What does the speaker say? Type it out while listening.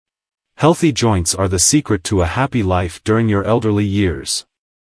Healthy joints are the secret to a happy life during your elderly years.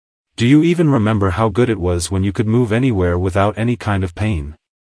 Do you even remember how good it was when you could move anywhere without any kind of pain?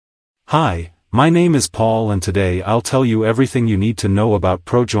 Hi, my name is Paul and today I'll tell you everything you need to know about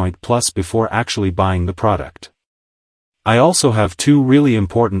ProJoint Plus before actually buying the product. I also have two really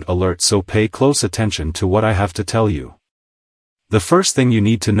important alerts, so pay close attention to what I have to tell you. The first thing you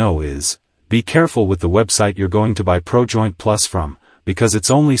need to know is, be careful with the website you're going to buy ProJoint Plus from, because it's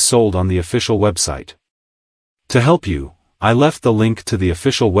only sold on the official website. To help you, I left the link to the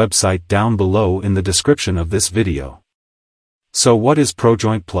official website down below in the description of this video. So what is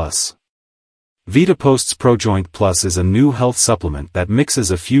ProJoint Plus? VITA posts ProJoint Plus is a new health supplement that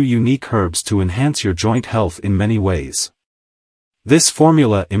mixes a few unique herbs to enhance your joint health in many ways. This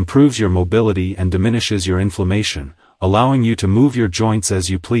formula improves your mobility and diminishes your inflammation, allowing you to move your joints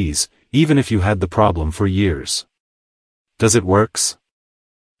as you please, even if you had the problem for years. Does it works?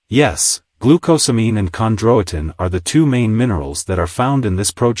 Yes, glucosamine and chondroitin are the two main minerals that are found in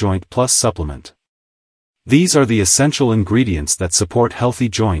this ProJoint Plus supplement. These are the essential ingredients that support healthy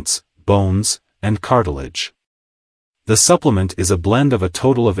joints, bones, and cartilage. The supplement is a blend of a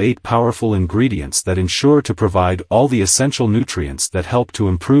total of 8 powerful ingredients that ensure to provide all the essential nutrients that help to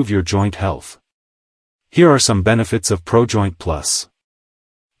improve your joint health. Here are some benefits of ProJoint Plus.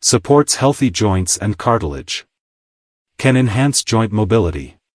 Supports healthy joints and cartilage. Can enhance joint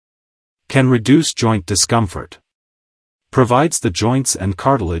mobility. Can reduce joint discomfort. Provides the joints and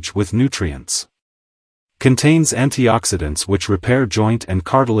cartilage with nutrients. Contains antioxidants which repair joint and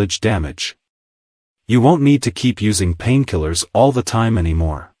cartilage damage. You won't need to keep using painkillers all the time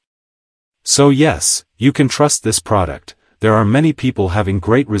anymore. So yes, you can trust this product. There are many people having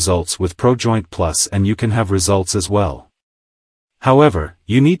great results with ProJoint Plus and you can have results as well. However,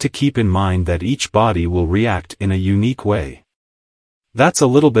 you need to keep in mind that each body will react in a unique way. That's a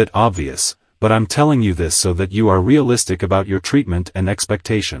little bit obvious, but I'm telling you this so that you are realistic about your treatment and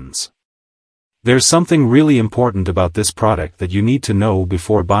expectations. There's something really important about this product that you need to know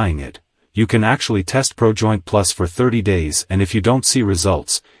before buying it. You can actually test ProJoint Plus for 30 days, and if you don't see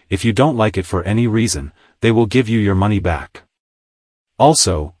results, if you don't like it for any reason, they will give you your money back.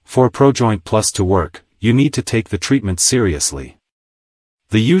 Also, for ProJoint Plus to work, you need to take the treatment seriously.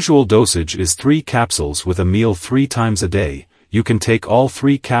 The usual dosage is 3 capsules with a meal 3 times a day. You can take all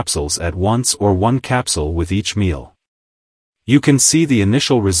 3 capsules at once or 1 capsule with each meal. You can see the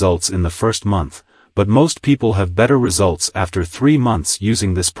initial results in the first month, but most people have better results after 3 months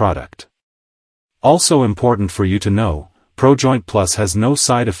using this product. Also important for you to know, ProJoint Plus has no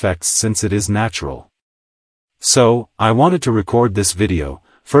side effects since it is natural. So, I wanted to record this video,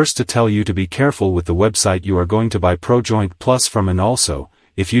 first to tell you to be careful with the website you are going to buy ProJoint Plus from, and also,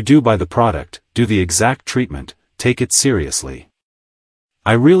 if you do buy the product, do the exact treatment, take it seriously.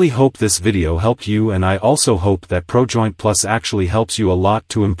 I really hope this video helped you, and I also hope that ProJoint Plus actually helps you a lot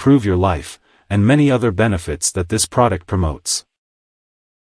to improve your life, and many other benefits that this product promotes.